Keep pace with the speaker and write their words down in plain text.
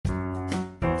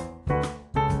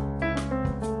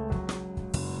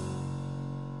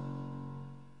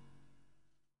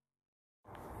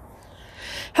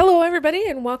Hello, everybody,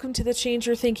 and welcome to the Change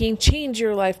Your Thinking, Change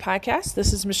Your Life podcast.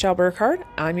 This is Michelle Burkhardt.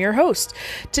 I'm your host.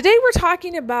 Today, we're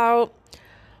talking about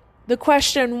the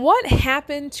question, what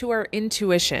happened to our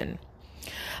intuition?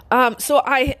 So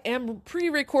I am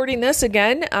pre-recording this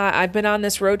again. I've been on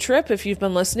this road trip, if you've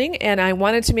been listening, and I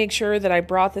wanted to make sure that I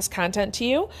brought this content to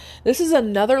you. This is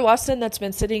another lesson that's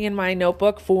been sitting in my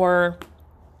notebook for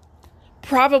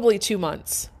probably 2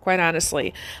 months, quite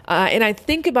honestly. And I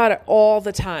think about it all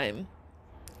the time.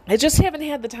 I just haven't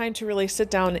had the time to really sit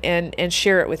down and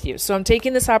share it with you. So I'm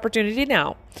taking this opportunity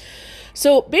now.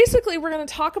 So basically, we're going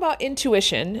to talk about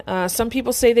intuition. Some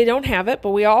people say they don't have it, but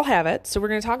we all have it. So we're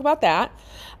going to talk about that.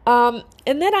 And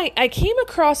then I came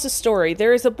across a story.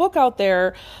 There is a book out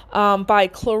there by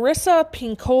Clarissa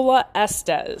Pinkola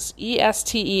Estes,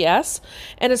 E-S-T-E-S,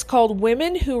 and it's called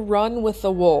Women Who Run with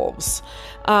the Wolves.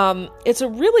 It's a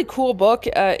really cool book.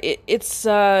 It's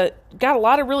got a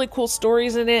lot of really cool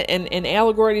stories in it and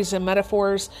allegories and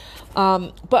metaphors.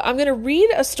 But I'm going to read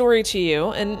a story to you,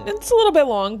 and it's a little bit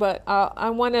long, but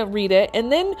I want to read it.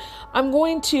 And then I'm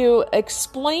going to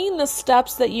explain the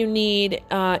steps that you need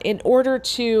in order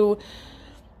to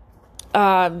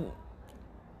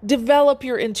develop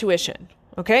your intuition.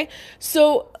 Okay?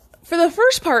 So for the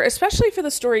first part, especially for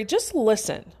the story, just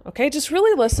listen. Okay? Just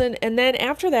really listen. And then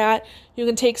after that, you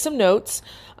can take some notes.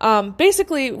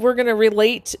 Basically, we're going to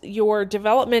relate your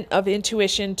development of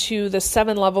intuition to the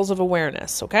 7 levels of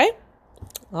awareness. Okay?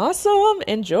 Awesome.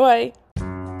 Enjoy.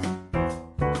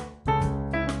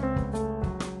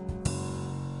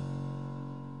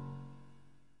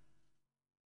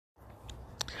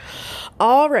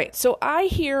 All right. So I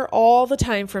hear all the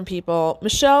time from people,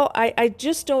 Michelle, I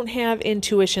just don't have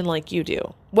intuition like you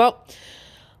do. Well,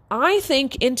 I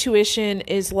think intuition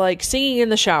is like singing in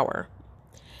the shower.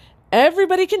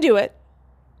 Everybody can do it.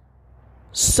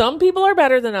 Some people are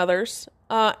better than others.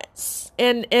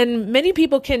 And many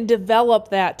people can develop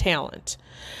that talent.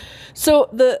 So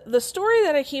the story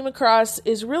that I came across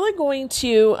is really going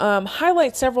to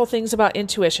highlight several things about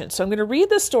intuition. So I'm going to read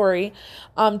the story.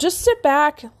 Just sit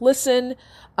back, listen.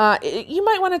 You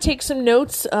might want to take some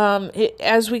notes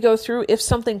as we go through if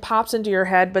something pops into your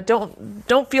head, but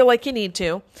don't feel like you need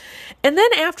to. And then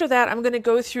after that, I'm going to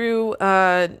go through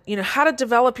how to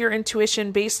develop your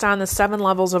intuition based on the 7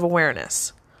 levels of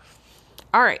awareness.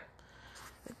 All right.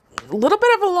 A little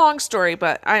bit of a long story,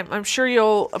 but I'm sure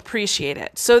you'll appreciate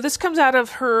it. So this comes out of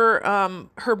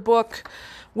her book,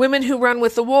 Women Who Run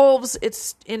with the Wolves.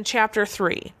 It's in chapter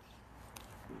 3.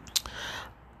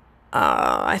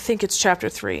 I think it's chapter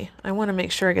 3. I want to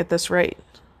make sure I get this right.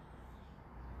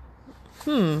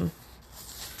 Maybe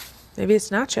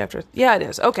it's not chapter. Yeah, it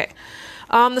is. Okay.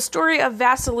 The story of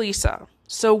Vasilisa.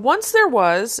 So once there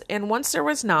was, and once there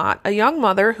was not, a young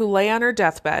mother who lay on her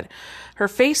deathbed, her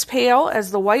face pale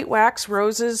as the white wax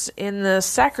roses in the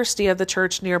sacristy of the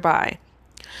church nearby.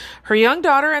 Her young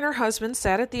daughter and her husband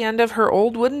sat at the end of her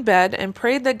old wooden bed and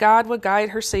prayed that God would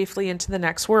guide her safely into the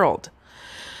next world.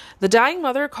 The dying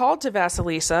mother called to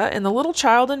Vasilisa, and the little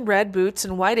child in red boots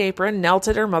and white apron knelt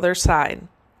at her mother's side.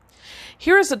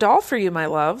 "Here is a doll for you, my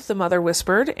love," the mother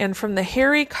whispered, and from the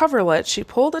hairy coverlet she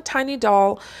pulled a tiny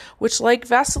doll which, like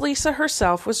Vasilisa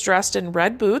herself, was dressed in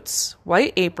red boots,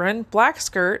 white apron, black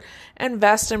skirt, and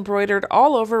vest embroidered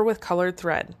all over with colored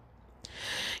thread.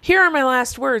 "Here are my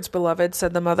last words, beloved,"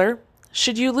 said the mother.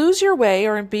 "Should you lose your way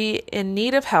or be in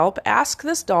need of help, ask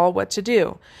this doll what to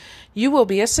do. You will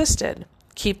be assisted.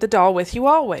 Keep the doll with you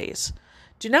always.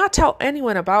 Do not tell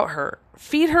anyone about her.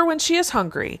 Feed her when she is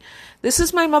hungry. This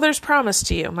is my mother's promise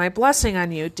to you, my blessing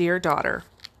on you, dear daughter."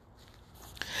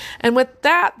 And with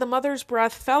that, the mother's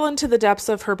breath fell into the depths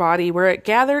of her body, where it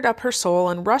gathered up her soul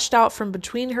and rushed out from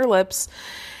between her lips,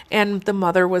 and the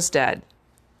mother was dead.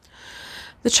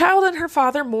 The child and her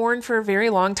father mourned for a very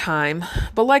long time,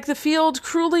 but like the field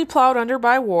cruelly plowed under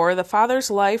by war, the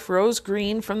father's life rose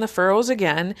green from the furrows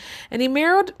again, and he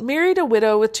married a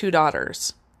widow with 2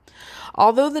 daughters.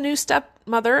 Although the new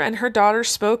stepmother and her daughter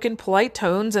spoke in polite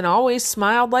tones and always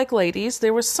smiled like ladies,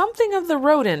 there was something of the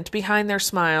rodent behind their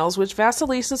smiles which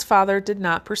Vasilisa's father did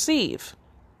not perceive.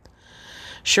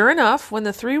 Sure enough, when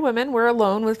the 3 women were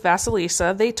alone with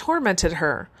Vasilisa, they tormented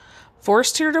her,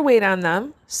 forced her to wait on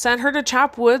them, sent her to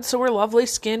chop wood so her lovely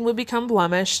skin would become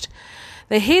blemished.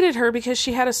 They hated her because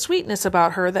she had a sweetness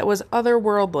about her that was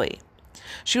otherworldly.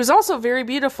 She was also very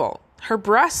beautiful. Her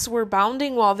breasts were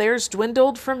bounding while theirs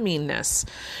dwindled from meanness.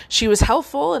 She was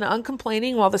healthful and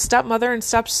uncomplaining, while the stepmother and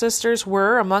stepsisters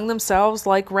were, among themselves,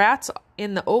 like rats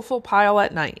in the offal pile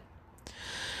at night.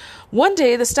 One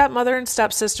day, the stepmother and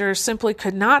stepsisters simply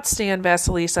could not stand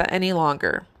Vasilisa any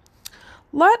longer.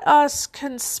 Let us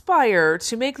conspire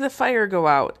to make the fire go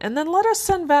out, and then let us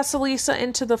send Vasilisa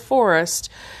into the forest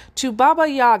to Baba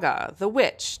Yaga, the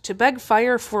witch, to beg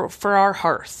fire for our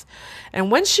hearth.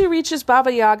 And when she reaches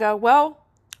Baba Yaga, well,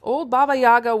 old Baba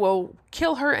Yaga will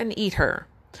kill her and eat her.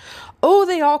 Oh,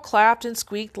 they all clapped and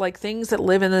squeaked like things that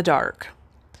live in the dark.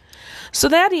 So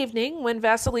that evening, when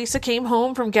Vasilisa came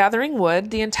home from gathering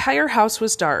wood, the entire house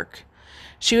was dark.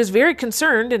 She was very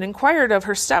concerned and inquired of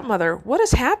her stepmother, "What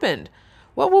has happened?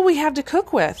 What will we have to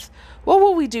cook with? What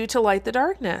will we do to light the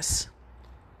darkness?"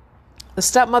 The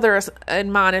stepmother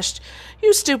admonished,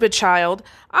 "You stupid child.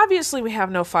 Obviously we have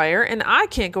no fire, and I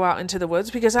can't go out into the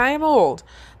woods because I am old.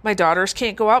 My daughters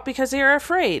can't go out because they are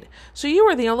afraid. So you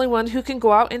are the only one who can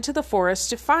go out into the forest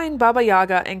to find Baba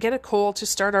Yaga and get a coal to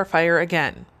start our fire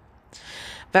again."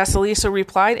 Vasilisa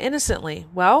replied innocently,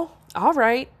 "Well, all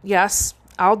right, yes,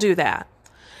 I'll do that."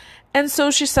 And so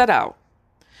she set out.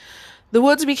 The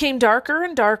woods became darker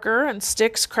and darker, and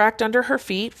sticks cracked under her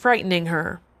feet, frightening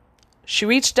her. She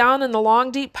reached down in the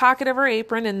long, deep pocket of her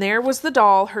apron, and there was the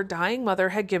doll her dying mother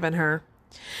had given her.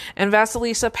 And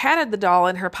Vasilisa patted the doll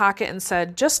in her pocket and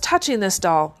said, "Just touching this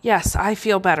doll, yes, I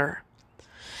feel better."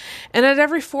 And at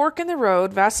every fork in the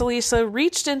road, Vasilisa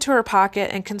reached into her pocket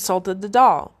and consulted the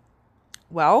doll.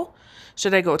 Well,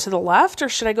 should I go to the left or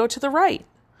should I go to the right?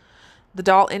 The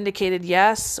doll indicated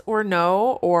yes or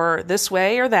no, or this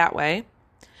way or that way.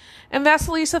 And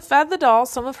Vasilisa fed the doll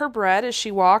some of her bread as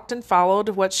she walked and followed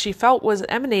what she felt was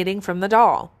emanating from the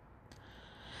doll.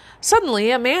 Suddenly,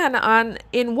 a man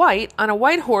in white on a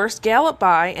white horse galloped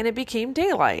by, and it became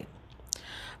daylight.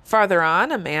 Farther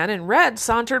on, a man in red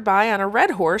sauntered by on a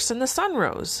red horse, and the sun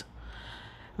rose.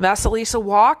 Vasilisa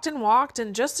walked and walked,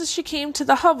 and just as she came to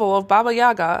the hovel of Baba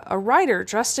Yaga, a rider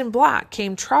dressed in black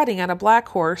came trotting on a black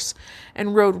horse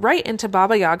and rode right into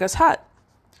Baba Yaga's hut.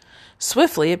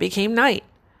 Swiftly it became night.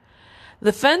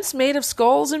 The fence made of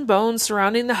skulls and bones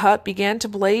surrounding the hut began to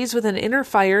blaze with an inner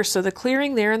fire, so the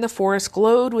clearing there in the forest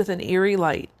glowed with an eerie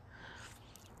light.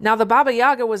 Now the Baba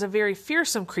Yaga was a very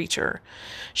fearsome creature.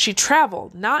 She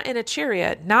traveled, not in a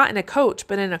chariot, not in a coach,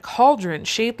 but in a cauldron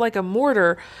shaped like a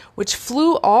mortar, which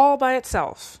flew all by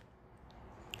itself.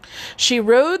 She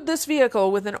rode this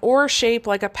vehicle with an oar shaped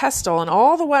like a pestle, and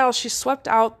all the while she swept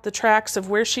out the tracks of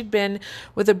where she'd been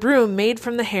with a broom made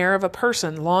from the hair of a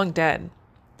person long dead.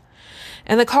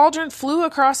 And the cauldron flew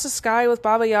across the sky with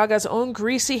Baba Yaga's own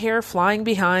greasy hair flying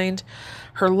behind.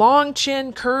 Her long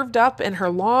chin curved up and her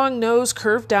long nose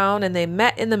curved down, and they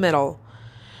met in the middle.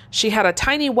 She had a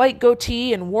tiny white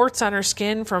goatee and warts on her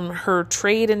skin from her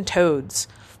trade in toads.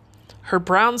 Her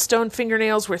brownstone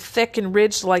fingernails were thick and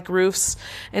ridged like roofs,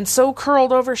 and so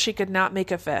curled over she could not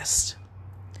make a fist.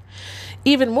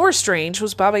 Even more strange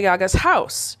was Baba Yaga's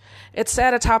house. It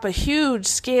sat atop a huge,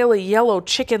 scaly, yellow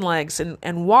chicken legs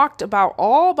and walked about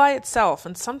all by itself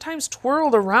and sometimes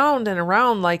twirled around and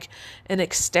around like an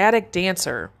ecstatic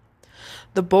dancer.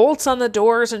 The bolts on the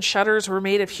doors and shutters were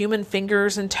made of human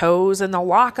fingers and toes, and the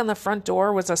lock on the front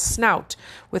door was a snout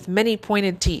with many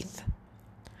pointed teeth.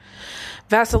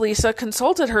 Vasilisa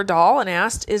consulted her doll and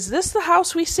asked, "Is this the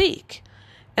house we seek?"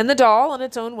 And the doll, in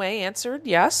its own way, answered,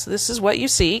 "Yes, this is what you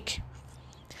seek."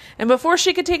 And before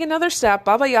she could take another step,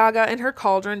 Baba Yaga and her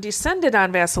cauldron descended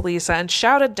on Vasilisa and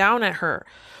shouted down at her,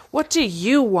 "What do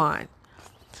you want?"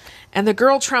 And the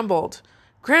girl trembled.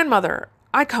 "Grandmother,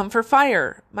 I come for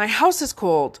fire. My house is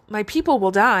cold. My people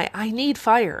will die. I need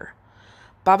fire."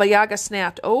 Baba Yaga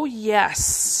snapped, "Oh,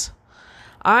 yes.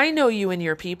 I know you and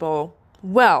your people.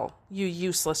 Well, you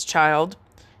useless child.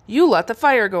 You let the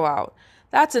fire go out.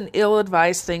 That's an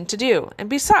ill-advised thing to do. And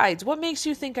besides, what makes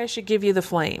you think I should give you the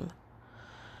flame?"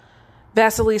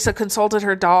 Vasilisa consulted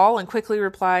her doll and quickly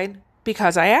replied,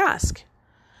 "Because I ask."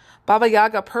 Baba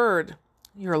Yaga purred.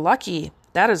 "You're lucky.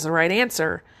 That is the right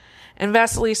answer." And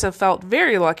Vasilisa felt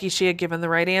very lucky she had given the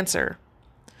right answer.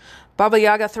 Baba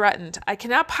Yaga threatened, "I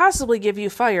cannot possibly give you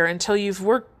fire until you've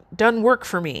done work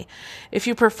for me. If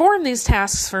you perform these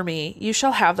tasks for me, you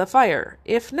shall have the fire.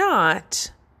 If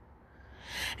not..."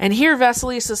 And here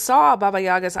Vasilisa saw Baba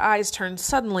Yaga's eyes turn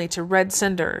suddenly to red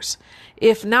cinders.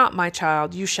 "If not, my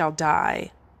child, you shall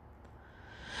die."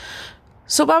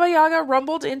 So Baba Yaga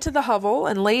rumbled into the hovel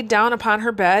and laid down upon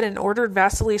her bed and ordered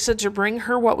Vasilisa to bring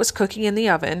her what was cooking in the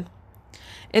oven.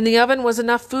 In the oven was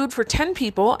enough food for 10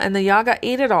 people, and the Yaga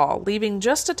ate it all, leaving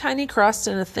just a tiny crust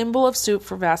and a thimble of soup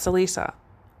for Vasilisa.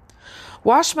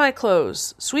 "Wash my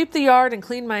clothes, sweep the yard and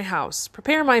clean my house,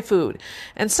 prepare my food,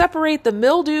 and separate the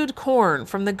mildewed corn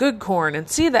from the good corn, and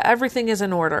see that everything is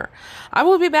in order. I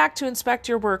will be back to inspect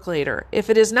your work later. If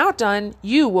it is not done,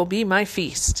 you will be my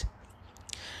feast."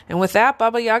 And with that,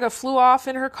 Baba Yaga flew off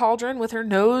in her cauldron with her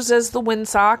nose as the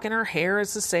windsock and her hair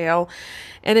as the sail,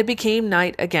 and it became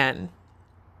night again.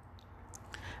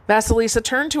 Vasilisa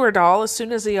turned to her doll as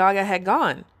soon as the Yaga had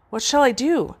gone. What shall I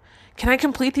do? Can I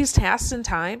complete these tasks in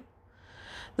time?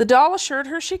 The doll assured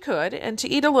her she could, and to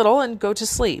eat a little and go to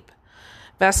sleep.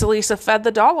 Vasilisa fed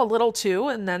the doll a little too,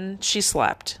 and then she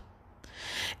slept.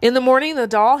 In the morning, the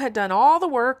doll had done all the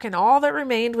work, and all that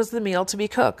remained was the meal to be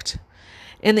cooked.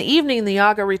 In the evening, the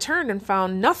Yaga returned and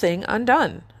found nothing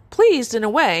undone. Pleased in a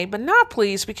way, but not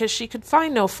pleased because she could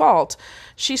find no fault,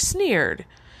 she sneered,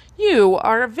 "You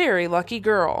are a very lucky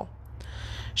girl."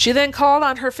 She then called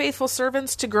on her faithful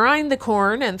servants to grind the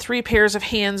corn, and 3 pairs of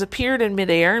hands appeared in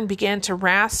midair and began to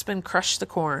rasp and crush the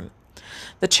corn.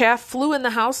 The chaff flew in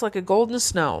the house like a golden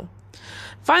snow.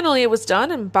 Finally it was done,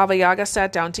 and Baba Yaga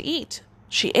sat down to eat.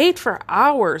 She ate for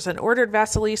hours and ordered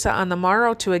Vasilisa on the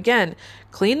morrow to again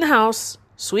clean the house,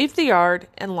 sweep the yard,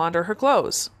 and launder her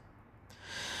clothes.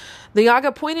 The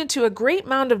Yaga pointed to a great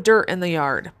mound of dirt in the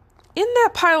yard. In that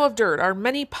pile of dirt are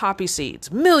many poppy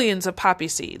seeds, millions of poppy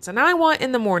seeds, and I want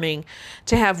in the morning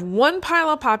to have 1 pile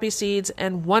of poppy seeds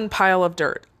and 1 pile of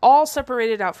dirt, all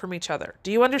separated out from each other.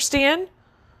 Do you understand?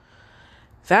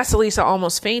 Vasilisa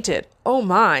almost fainted. Oh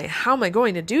my, how am I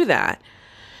going to do that?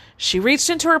 She reached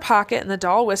into her pocket and the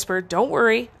doll whispered, "Don't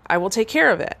worry, I will take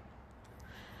care of it."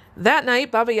 That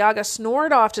night, Baba Yaga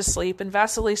snored off to sleep, and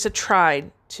Vasilisa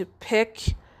tried to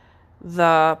pick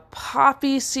the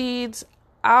poppy seeds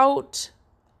out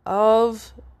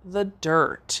of the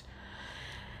dirt.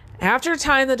 After a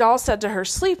time, the doll said to her,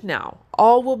 "Sleep now,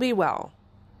 all will be well."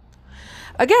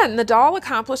 Again, the doll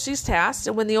accomplished these tasks,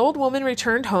 and when the old woman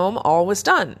returned home, all was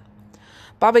done.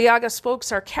 Baba Yaga spoke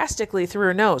sarcastically through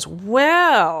her nose.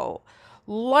 "Well,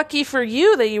 lucky for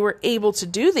you that you were able to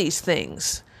do these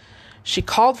things." She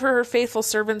called for her faithful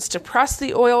servants to press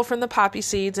the oil from the poppy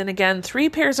seeds, and again 3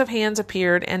 pairs of hands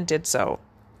appeared and did so.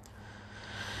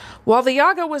 While the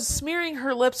Yaga was smearing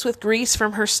her lips with grease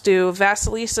from her stew,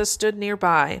 Vasilisa stood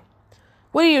nearby.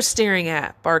 "What are you staring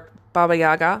at?" barked Baba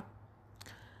Yaga.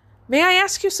 "May I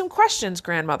ask you some questions,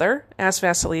 grandmother?" asked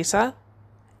Vasilisa.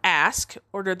 "Ask,"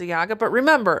 ordered the Yaga, "but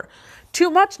remember, too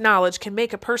much knowledge can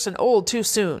make a person old too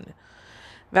soon."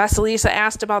 Vasilisa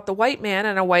asked about the white man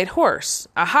and a white horse.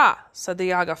 "Aha," said the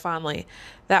Yaga fondly,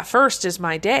 "that first is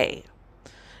my day."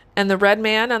 "And the red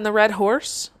man on the red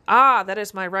horse?" "Ah, that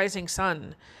is my rising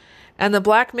sun." "And the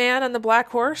black man on the black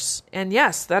horse?" "And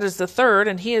yes, that is the third,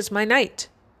 and he is my night."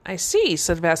 "I see,"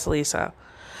 said Vasilisa.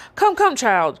 Come,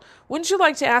 child, wouldn't you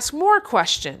like to ask more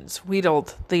questions?"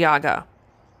 wheedled the Yaga.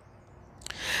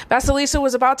 Vasilisa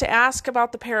was about to ask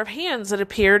about the pair of hands that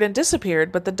appeared and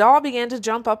disappeared, but the doll began to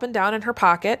jump up and down in her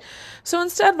pocket, so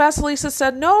instead Vasilisa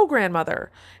said, "No, grandmother.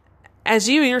 As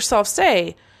you yourself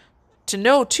say, to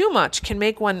know too much can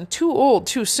make one too old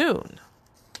too soon."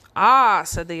 "Ah,"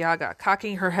 said the Yaga,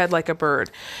 cocking her head like a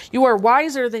bird, "you are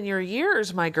wiser than your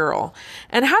years, my girl.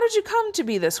 And how did you come to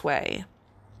be this way?"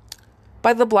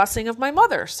 "By the blessing of my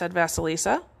mother," said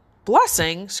Vasilisa.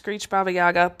 "Blessing?" screeched Baba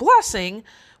Yaga. "Blessing?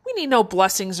 We need no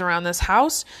blessings around this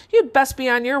house. You'd best be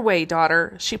on your way,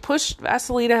 daughter." She pushed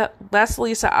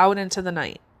Vasilisa out into the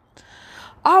night.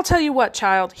 "I'll tell you what,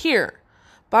 child. Here."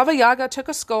 Baba Yaga took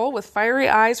a skull with fiery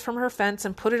eyes from her fence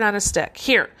and put it on a stick.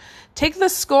 "Here, take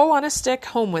this skull on a stick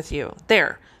home with you.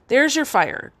 There's your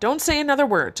fire. Don't say another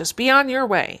word. Just be on your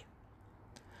way."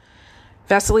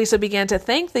 Vasilisa began to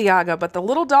thank the Yaga, but the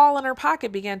little doll in her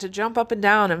pocket began to jump up and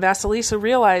down, and Vasilisa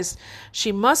realized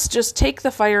she must just take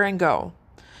the fire and go.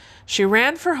 She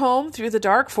ran for home through the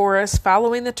dark forest,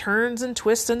 following the turns and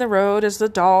twists in the road as the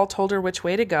doll told her which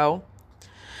way to go.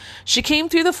 She came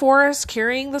through the forest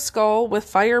carrying the skull with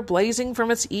fire blazing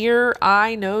from its ear,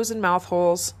 eye, nose, and mouth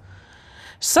holes.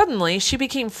 Suddenly, she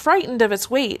became frightened of its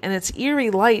weight and its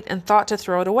eerie light and thought to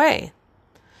throw it away.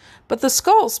 But the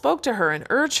skull spoke to her and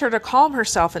urged her to calm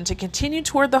herself and to continue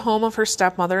toward the home of her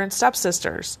stepmother and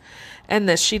stepsisters, and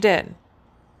this she did.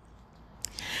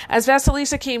 As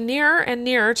Vasilisa came nearer and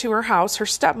nearer to her house, her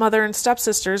stepmother and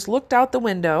stepsisters looked out the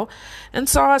window and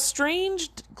saw a strange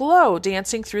glow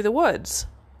dancing through the woods.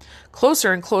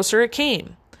 Closer and closer it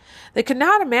came. They could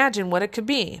not imagine what it could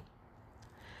be.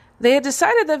 They had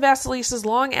decided that Vasilisa's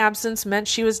long absence meant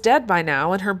she was dead by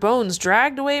now and her bones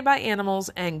dragged away by animals,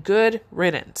 and good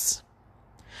riddance.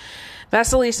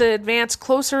 Vasilisa advanced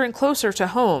closer and closer to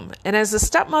home, and as the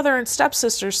stepmother and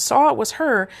stepsisters saw it was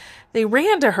her, they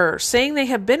ran to her, saying they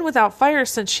had been without fire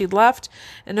since she'd left,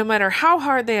 and no matter how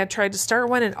hard they had tried to start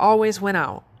one, it always went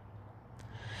out.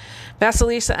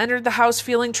 Vasilisa entered the house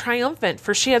feeling triumphant,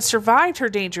 for she had survived her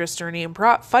dangerous journey and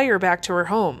brought fire back to her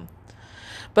home.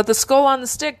 But the skull on the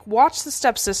stick watched the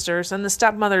stepsisters and the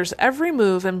stepmother's every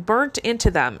move and burnt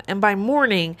into them, and by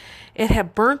morning it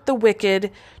had burnt the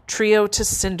wicked trio to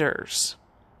cinders.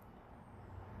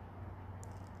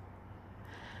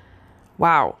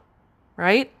 Wow,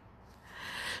 right?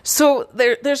 So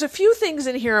there's a few things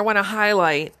in here I want to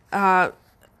highlight.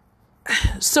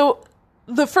 So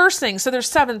the first thing, so there's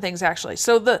 7 things actually.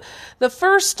 So the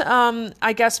first,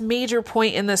 I guess, major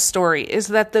point in this story is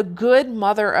that the good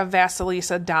mother of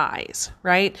Vasilisa dies,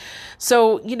 right?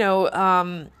 So,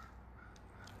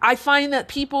 I find that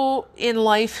people in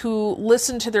life who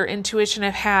listen to their intuition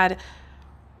have had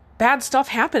bad stuff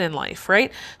happen in life,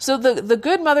 right? So the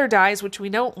good mother dies, which we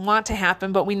don't want to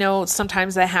happen, but we know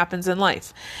sometimes that happens in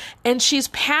life. And she's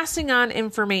passing on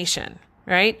information,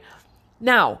 right?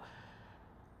 Now,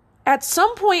 at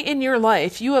some point in your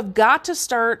life, you have got to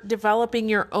start developing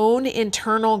your own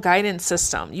internal guidance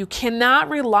system. You cannot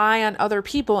rely on other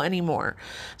people anymore.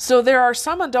 So there are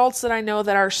some adults that I know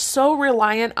that are so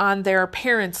reliant on their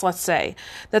parents, let's say,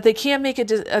 that they can't make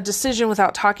a decision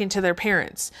without talking to their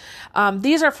parents.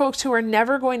 These are folks who are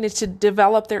never going to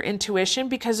develop their intuition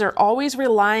because they're always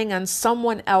relying on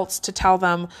someone else to tell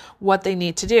them what they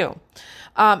need to do.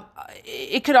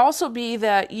 It could also be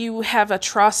that you have a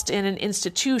trust in an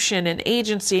institution, an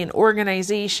agency, an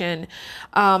organization,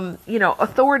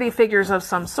 authority figures of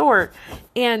some sort.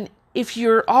 And if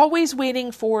you're always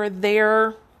waiting for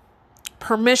their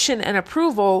permission and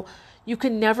approval, you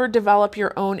can never develop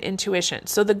your own intuition.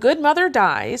 So the good mother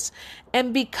dies,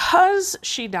 and because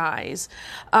she dies,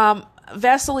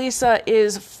 Vasilisa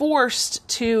is forced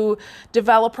to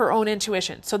develop her own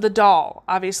intuition. So the doll,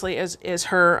 obviously, is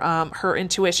her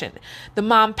intuition. The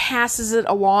mom passes it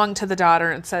along to the daughter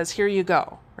and says, "Here you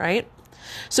go," right?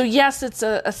 So yes, it's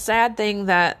a sad thing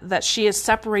that she is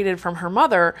separated from her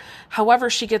mother. However,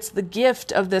 she gets the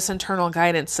gift of this internal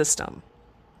guidance system.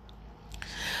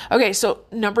 Okay, so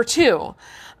number 2,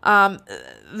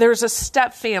 there's a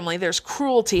step family. There's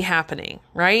cruelty happening,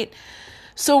 right?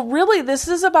 So really, this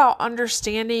is about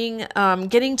understanding,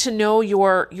 getting to know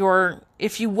your,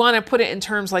 if you want to put it in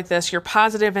terms like this, your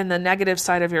positive and the negative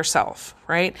side of yourself,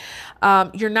 right?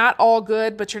 You're not all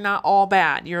good, but you're not all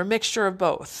bad. You're a mixture of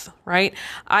both, right?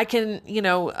 I can,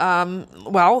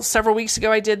 several weeks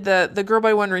ago, I did the Girl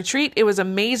by One retreat. It was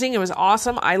amazing. It was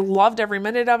awesome. I loved every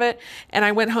minute of it. And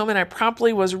I went home and I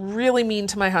promptly was really mean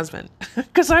to my husband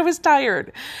because I was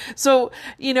tired. So,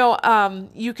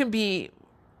 you can be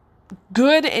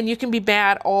good and you can be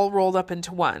bad all rolled up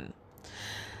into one.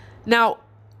 Now,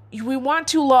 we want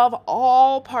to love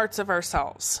all parts of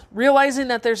ourselves, realizing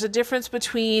that there's a difference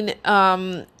between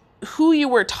who you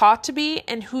were taught to be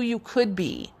and who you could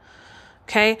be.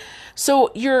 Okay?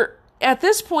 So at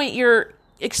this point, you're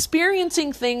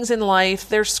experiencing things in life.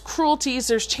 There's cruelties,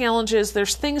 there's challenges,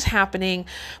 there's things happening,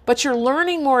 but you're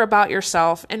learning more about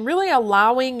yourself and really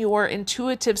allowing your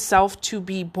intuitive self to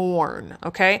be born.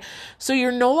 Okay. So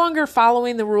you're no longer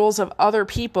following the rules of other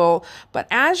people, but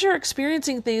as you're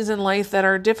experiencing things in life that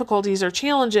are difficulties or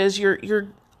challenges, you're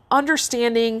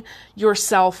understanding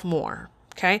yourself more.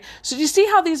 Okay. So do you see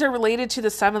how these are related to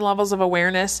the 7 levels of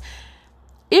awareness?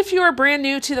 If you are brand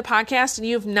new to the podcast and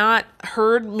you've not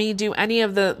heard me do any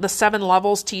of the 7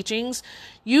 levels teachings,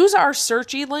 use our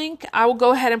Searchy link. I will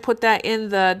go ahead and put that in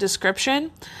the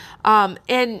description.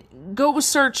 And go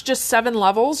search just 7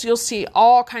 levels. You'll see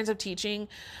all kinds of teaching.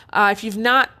 If you've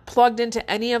not plugged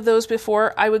into any of those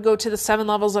before, I would go to the 7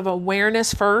 levels of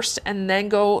awareness first and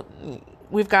then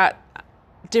we've got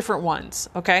different ones,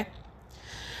 okay?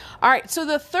 All right, so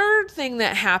the third thing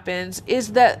that happens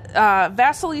is that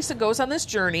Vasilisa goes on this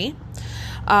journey.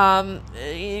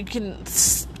 You can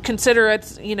consider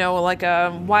it, like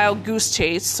a wild goose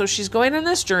chase. So she's going on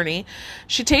this journey.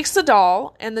 She takes the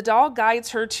doll, and the doll guides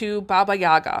her to Baba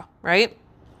Yaga, right?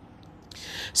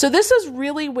 So this is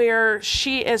really where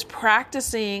she is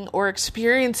practicing or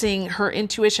experiencing her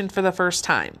intuition for the first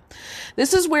time.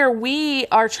 This is where we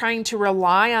are trying to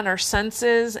rely on our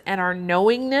senses and our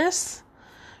knowingness,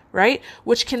 right?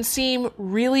 Which can seem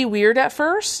really weird at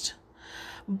first,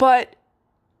 but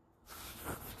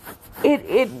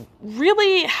it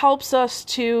really helps us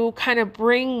to kind of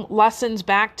bring lessons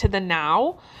back to the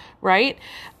now, right?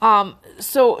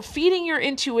 So feeding your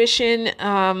intuition,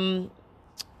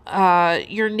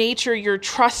 your nature, you're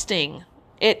trusting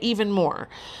it even more.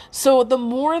 So the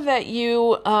more that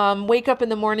you wake up in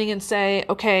the morning and say,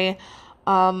 okay,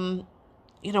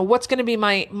 what's going to be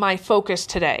my focus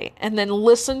today? And then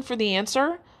listen for the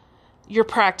answer, you're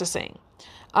practicing.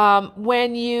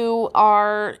 When you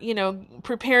are,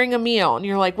 preparing a meal and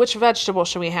you're like, which vegetable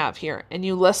should we have here? And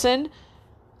you listen,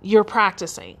 you're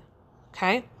practicing.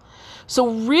 Okay. So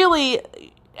really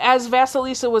as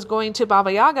Vasilisa was going to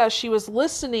Baba Yaga, she was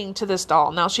listening to this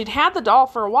doll. Now, she'd had the doll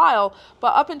for a while,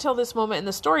 but up until this moment in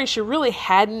the story, she really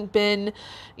hadn't been,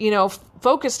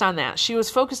 focused on that. She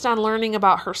was focused on learning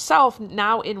about herself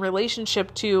now in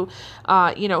relationship to,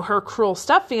 her cruel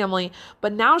stepfamily.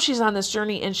 But now she's on this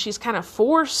journey and she's kind of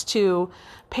forced to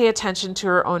pay attention to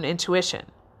her own intuition.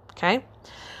 Okay.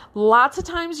 Lots of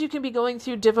times you can be going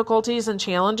through difficulties and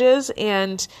challenges,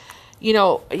 and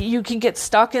you can get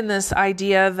stuck in this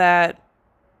idea that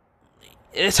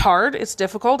it's hard, it's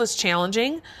difficult, it's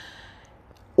challenging.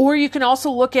 Or you can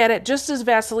also look at it just as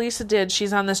Vasilisa did.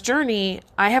 She's on this journey.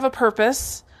 I have a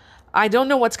purpose. I don't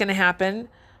know what's going to happen,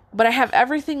 but I have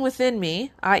everything within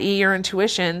me, i.e. your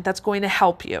intuition, that's going to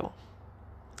help you.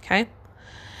 Okay?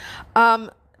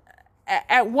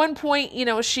 At one point,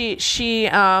 she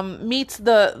meets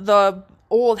the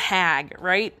old hag,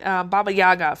 right? Baba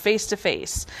Yaga, face to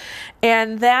face.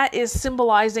 And that is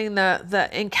symbolizing the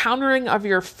encountering of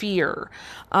your fear,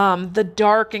 the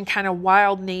dark and kind of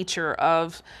wild nature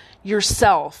of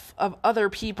yourself, of other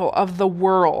people, of the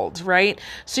world, right?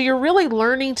 So you're really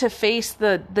learning to face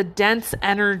the dense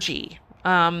energy,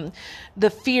 the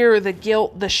fear, the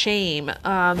guilt, the shame,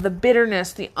 the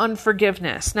bitterness, the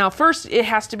unforgiveness. Now, first, it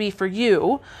has to be for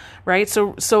you, right?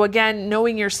 So again,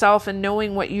 knowing yourself and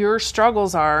knowing what your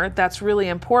struggles are, that's really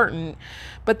important.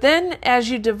 But then as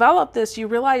you develop this, you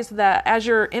realize that as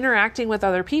you're interacting with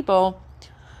other people,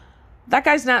 that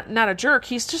guy's not a jerk.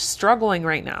 He's just struggling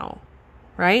right now,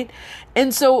 right?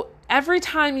 And so every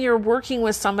time you're working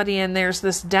with somebody and there's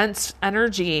this dense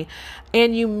energy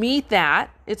and you meet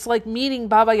that, it's like meeting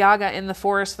Baba Yaga in the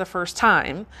forest the first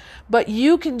time, but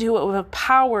you can do it with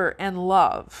power and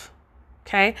love.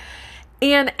 Okay.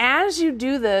 And as you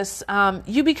do this,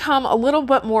 you become a little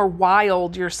bit more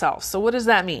wild yourself. So what does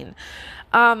that mean?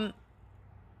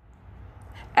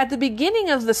 At the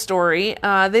beginning of the story,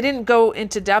 they didn't go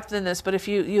into depth in this, but if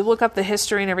you look up the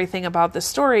history and everything about the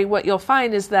story, what you'll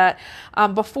find is that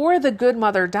before the good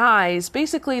mother dies,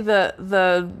 basically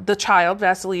the child,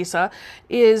 Vasilisa,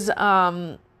 is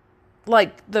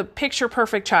like the picture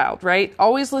perfect child, right?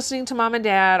 Always listening to mom and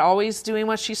dad, always doing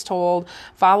what she's told,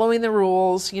 following the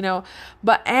rules,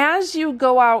 But as you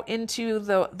go out into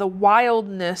the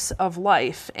wildness of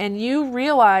life and you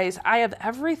realize I have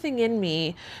everything in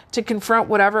me to confront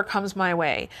whatever comes my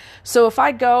way. So if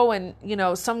I go and,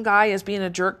 some guy is being a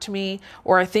jerk to me,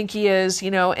 or I think he is,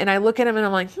 and I look at him and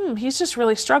I'm like, he's just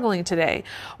really struggling today.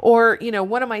 Or,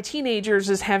 one of my teenagers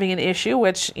is having an issue,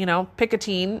 which, pick a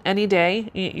teen any day,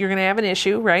 you're going to have an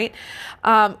issue, right?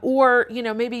 Or,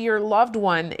 maybe your loved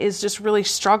one is just really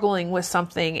struggling with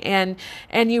something and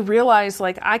you realize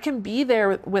like I can be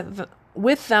there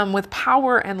with them with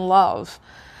power and love.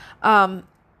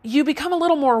 You become a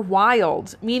little more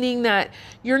wild, meaning that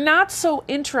you're not so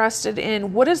interested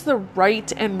in what is the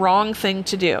right and wrong thing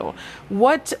to do.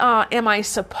 What am I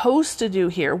supposed to do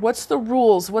here? What's the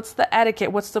rules? What's the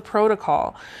etiquette? What's the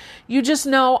protocol? You just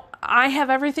know I have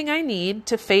everything I need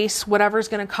to face whatever's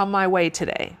going to come my way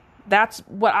today. That's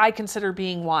what I consider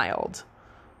being wild.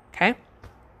 Okay?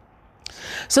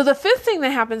 So the fifth thing that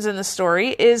happens in the story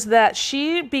is that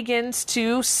she begins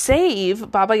to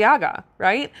save Baba Yaga,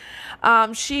 right?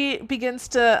 She begins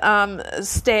to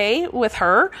stay with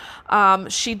her.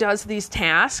 She does these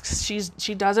tasks.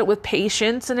 She does it with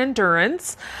patience and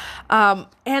endurance.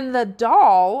 And the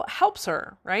doll helps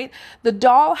her, right? The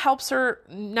doll helps her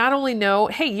not only know,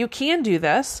 hey, you can do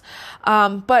this,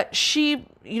 but she,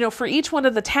 for each one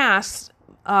of the tasks,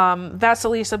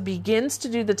 Vasilisa begins to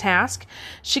do the task.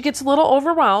 She gets a little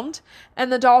overwhelmed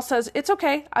and the doll says, it's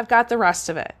okay. I've got the rest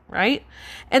of it. Right.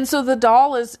 And so the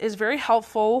doll is very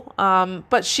helpful.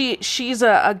 But she's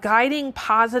a guiding,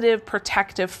 positive,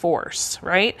 protective force.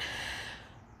 Right.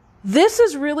 This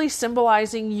is really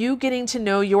symbolizing you getting to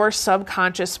know your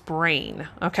subconscious brain,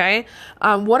 okay?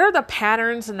 What are the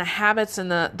patterns and the habits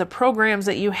and the programs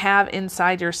that you have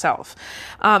inside yourself?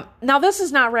 Now, this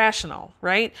is not rational,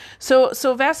 right? So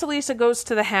Vasilisa goes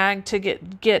to the hag to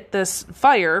get this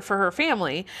fire for her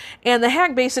family, and the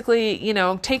hag basically,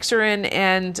 takes her in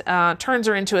and turns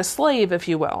her into a slave, if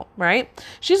you will, right?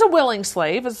 She's a willing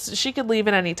slave. She could leave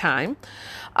at any time.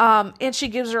 And she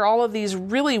gives her all of these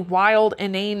really wild,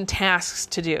 inane tasks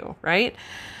to do, right?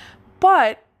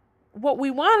 But what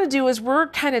we want to do is we're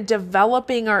kind of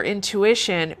developing our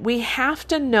intuition. We have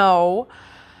to know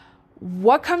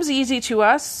what comes easy to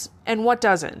us and what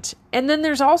doesn't. And then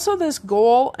there's also this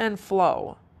goal and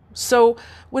flow, So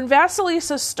when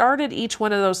Vasilisa started each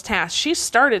one of those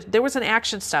tasks, there was an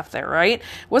action step there, right?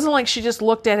 It wasn't like she just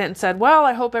looked at it and said, well,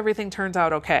 I hope everything turns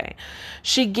out okay.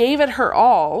 She gave it her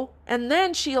all, and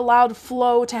then she allowed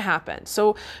flow to happen.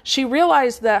 So she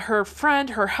realized that her friend,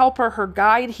 her helper, her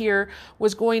guide here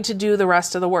was going to do the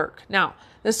rest of the work. Now,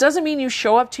 this doesn't mean you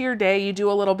show up to your day, you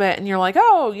do a little bit, and you're like,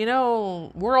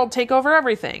 oh, world, take over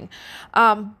everything.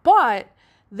 But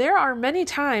there are many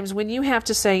times when you have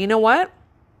to say, you know what?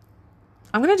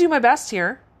 I'm going to do my best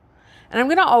here, and I'm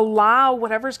going to allow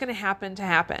whatever's going to happen.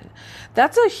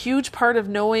 That's a huge part of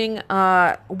knowing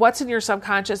what's in your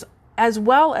subconscious, as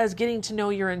well as getting to know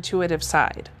your intuitive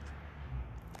side.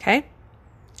 Okay?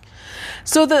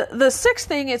 So the sixth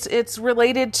thing, it's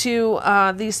related to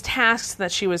these tasks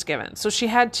that she was given. So she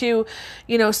had to,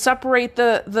 separate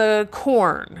the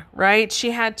corn, right?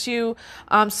 She had to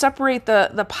separate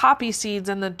the poppy seeds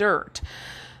and the dirt.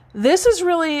 This is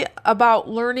really about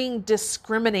learning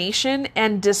discrimination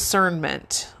and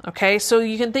discernment, okay? So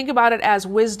you can think about it as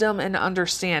wisdom and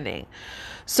understanding.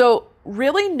 So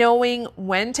really knowing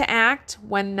when to act,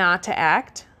 when not to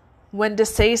act, when to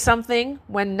say something,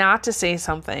 when not to say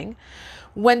something,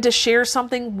 when to share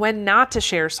something, when not to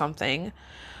share something,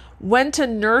 when to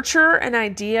nurture an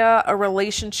idea, a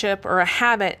relationship, or a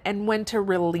habit, and when to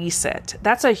release it.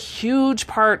 That's a huge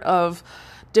part of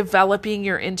developing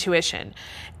your intuition.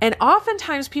 And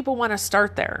oftentimes people want to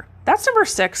start there. That's number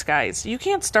 6, guys. You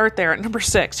can't start there at number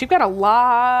 6. You've got a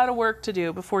lot of work to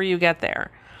do before you get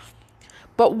there.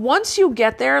 But once you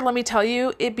get there, let me tell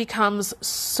you, it becomes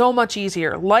so much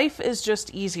easier. Life is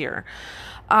just easier.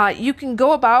 You can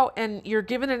go about and you're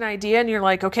given an idea and you're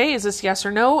like, okay, is this yes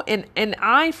or no? And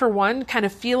I, for one, kind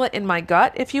of feel it in my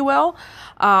gut, if you will.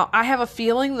 I have a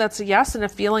feeling that's a yes and a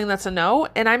feeling that's a no.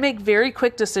 And I make very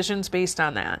quick decisions based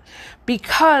on that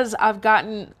because I've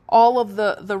gotten all of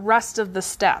the rest of the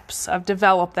steps. I've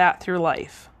developed that through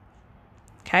life.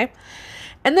 Okay.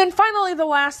 And then finally, the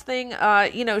last thing,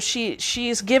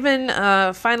 she's given,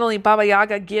 finally, Baba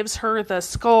Yaga gives her the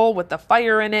skull with the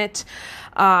fire in it,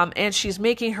 and she's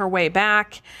making her way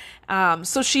back.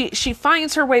 So she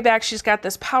finds her way back. She's got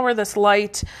this power, this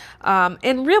light,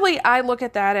 and really, I look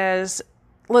at that as,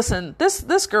 listen,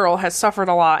 this girl has suffered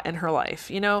a lot in her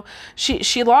life.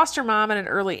 She lost her mom at an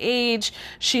early age.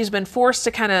 She's been forced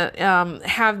to kind of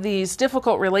have these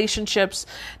difficult relationships.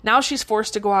 Now she's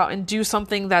forced to go out and do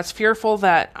something that's fearful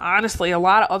that honestly a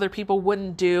lot of other people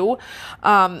wouldn't do.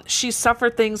 She's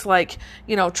suffered things like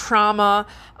trauma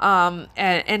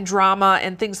and drama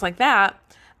and things like that.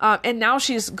 And now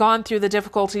she's gone through the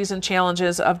difficulties and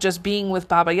challenges of just being with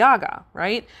Baba Yaga,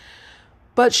 right?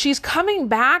 But she's coming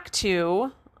back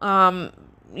to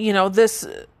this,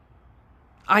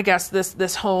 I guess,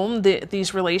 this home,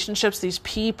 these relationships, these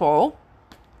people.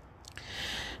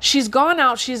 She's gone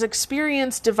out, she's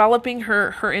experienced developing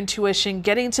her intuition,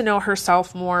 getting to know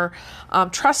herself more,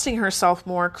 trusting herself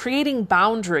more, creating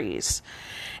boundaries.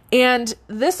 And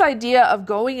this idea of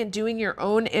going and doing your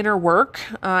own inner work,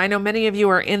 I know many of you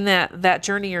are in that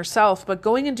journey yourself, but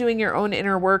going and doing your own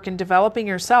inner work and developing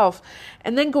yourself,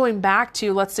 and then going back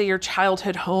to, let's say, your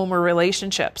childhood home or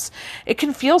relationships, it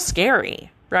can feel scary,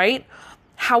 right?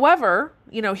 However,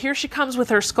 here she comes with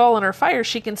her skull and her fire.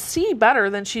 She can see better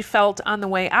than she felt on the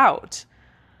way out.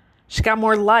 She got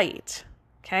more light.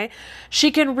 Okay.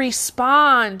 She can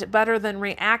respond better than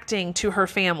reacting to her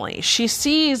family. She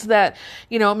sees that,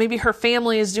 maybe her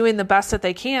family is doing the best that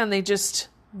they can.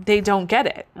 They don't get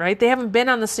it, right? They haven't been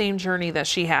on the same journey that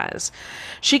she has.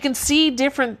 She can see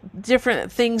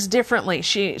different things differently.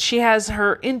 She has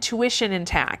her intuition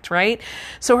intact, right?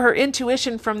 So her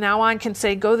intuition from now on can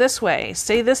say, go this way,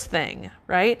 say this thing,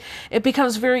 right? It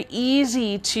becomes very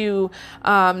easy to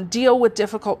deal with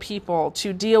difficult people,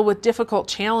 to deal with difficult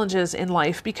challenges in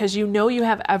life because you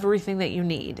have everything that you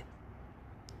need.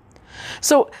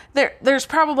 So there's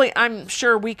probably, I'm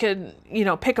sure we could,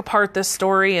 pick apart this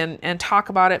story and talk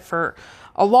about it for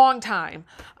a long time.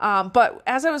 But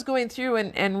as I was going through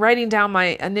and writing down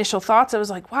my initial thoughts, I was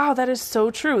like, wow, that is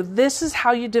so true. This is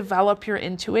how you develop your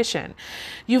intuition.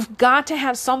 You've got to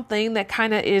have something that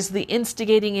kind of is the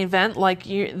instigating event, like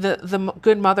the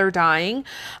good mother dying.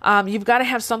 You've got to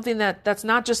have something that's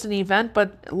not just an event,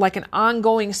 but like an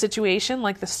ongoing situation,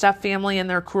 like the step family and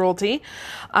their cruelty.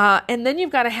 And then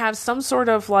you've got to have some sort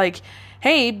of like,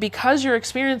 hey, because you're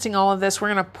experiencing all of this,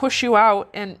 we're going to push you out.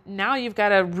 And now you've got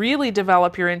to really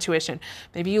develop your intuition.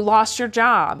 Maybe you lost your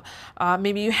job.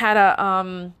 Maybe you had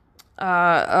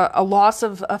a loss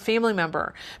of a family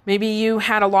member. Maybe you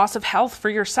had a loss of health for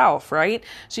yourself, right?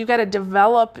 So you've got to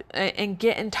develop and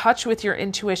get in touch with your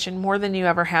intuition more than you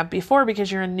ever have before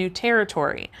because you're in new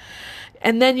territory.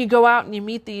 And then you go out and you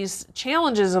meet these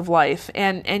challenges of life,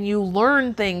 and you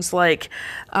learn things like,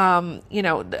 the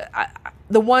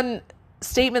one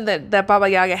statement that Baba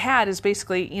Yaga had is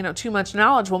basically, too much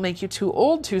knowledge will make you too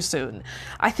old too soon.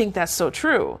 I think that's so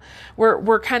true.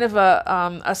 We're kind of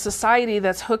a society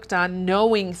that's hooked on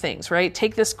knowing things, right?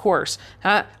 Take this course,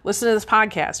 listen to this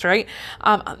podcast, right?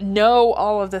 Know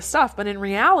all of this stuff. But in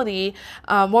reality,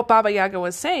 what Baba Yaga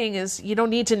was saying is you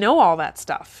don't need to know all that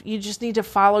stuff. You just need to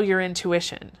follow your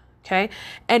intuition. Okay.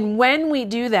 And when we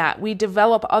do that, we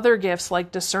develop other gifts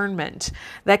like discernment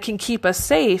that can keep us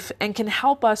safe and can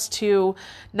help us to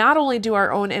not only do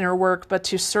our own inner work, but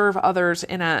to serve others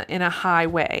in a high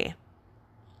way.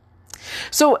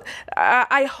 So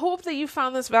I hope that you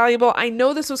found this valuable. I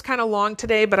know this was kind of long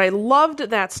today, but I loved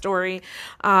that story.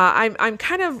 I'm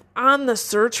kind of on the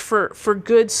search for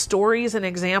good stories and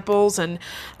examples and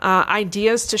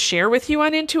ideas to share with you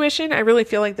on intuition. I really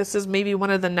feel like this is maybe one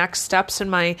of the next steps in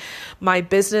my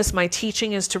business. My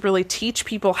teaching is to really teach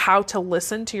people how to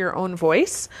listen to your own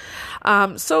voice.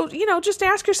 So, just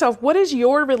ask yourself, what is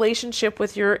your relationship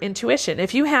with your intuition?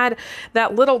 If you had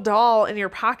that little doll in your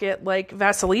pocket like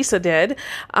Vasilisa did,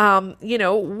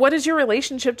 what is your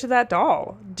relationship to that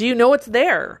doll? Do you know it's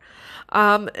there?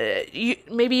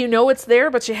 Maybe you know it's there,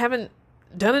 but you haven't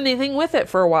done anything with it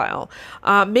for a while.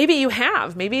 Maybe you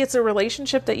have. Maybe it's a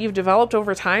relationship that you've developed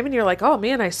over time and you're like, oh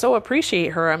man, I so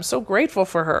appreciate her. I'm so grateful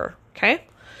for her. Okay.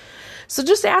 So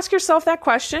just ask yourself that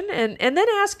question and then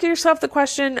ask yourself the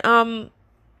question,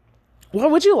 what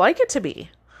would you like it to be?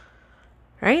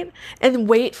 Right? And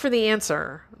wait for the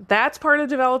answer. That's part of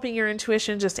developing your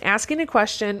intuition, just asking a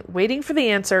question, waiting for the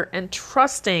answer, and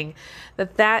trusting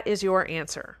that that is your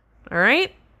answer. All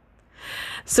right?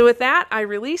 So with that, I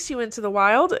release you into the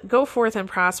wild. Go forth and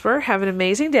prosper. Have an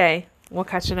amazing day. We'll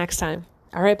catch you next time.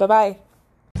 All right, bye-bye.